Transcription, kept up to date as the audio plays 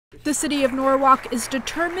The city of Norwalk is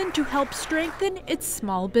determined to help strengthen its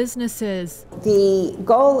small businesses. The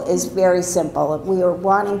goal is very simple. We are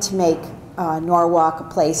wanting to make Norwalk a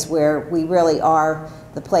place where we really are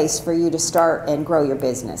the place for you to start and grow your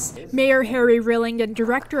business. Mayor Harry Rilling and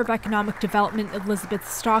Director of Economic Development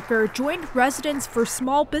Elizabeth Stalker joined residents for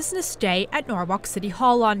Small Business Day at Norwalk City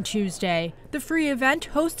Hall on Tuesday. The free event,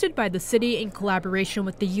 hosted by the city in collaboration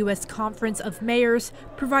with the U.S. Conference of Mayors,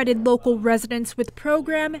 provided local residents with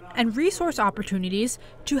program and resource opportunities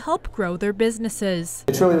to help grow their businesses.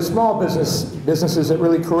 It's really the small businesses that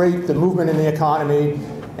really create the movement in the economy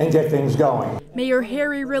and get things going. Mayor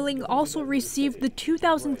Harry Rilling also received the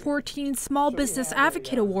 2014 Small Business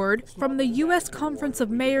Advocate Award from the U.S. Conference of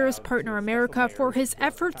Mayors Partner America for his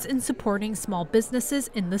efforts in supporting small businesses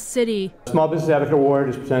in the city. Small Business Advocate Award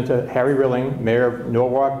is presented to Harry Rilling, Mayor of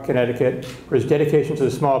Norwalk, Connecticut, for his dedication to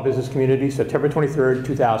the small business community, September 23rd,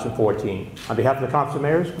 2014. On behalf of the Conference of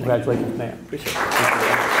Mayors, congratulations, Mayor. Appreciate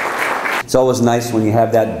it. It's always nice when you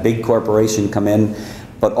have that big corporation come in,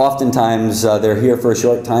 but oftentimes they're here for a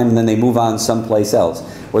short time and then they move on someplace else.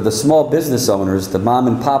 Where the small business owners, the mom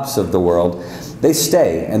and pops of the world, they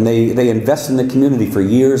stay and they invest in the community for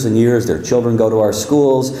years and years. Their children go to our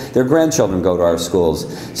schools, their grandchildren go to our schools.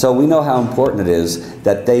 So we know how important it is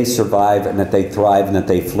that they survive and that they thrive and that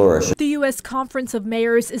they flourish. The U.S. Conference of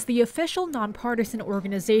Mayors is the official nonpartisan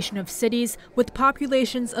organization of cities with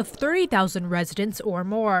populations of 30,000 residents or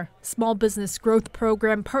more. Small Business Growth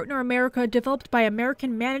Program Partner America, developed by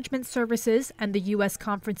American Management Services and the U.S.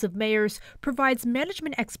 Conference of Mayors, provides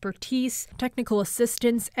management expertise, technical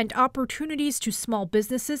assistance, and opportunities to small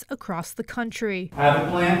businesses across the country. Have a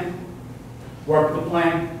plan, work the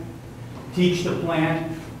plan, teach the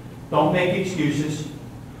plan, don't make excuses,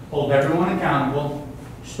 hold everyone accountable,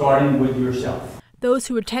 starting with yourself. Those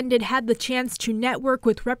who attended had the chance to network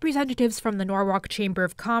with representatives from the Norwalk Chamber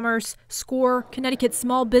of Commerce, SCORE, Connecticut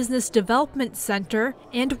Small Business Development Center,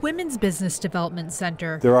 and Women's Business Development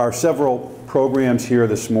Center. There are several programs here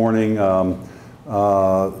this morning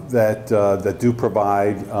that do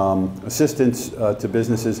provide assistance to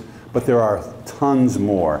businesses, but there are tons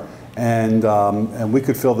more. And we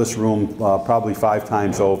could fill this room probably 5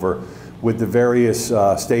 times over with the various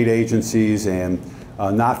state agencies and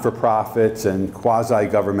not-for-profits and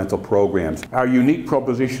quasi-governmental programs. Our unique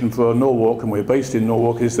proposition for Norwalk, and we're based in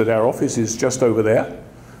Norwalk, is that our office is just over there,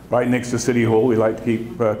 right next to City Hall. We like to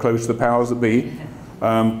keep close to the powers that be.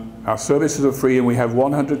 Our services are free and we have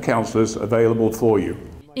 100 counselors available for you.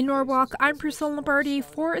 In Norwalk, I'm Priscilla Lombardi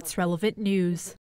for It's Relevant News.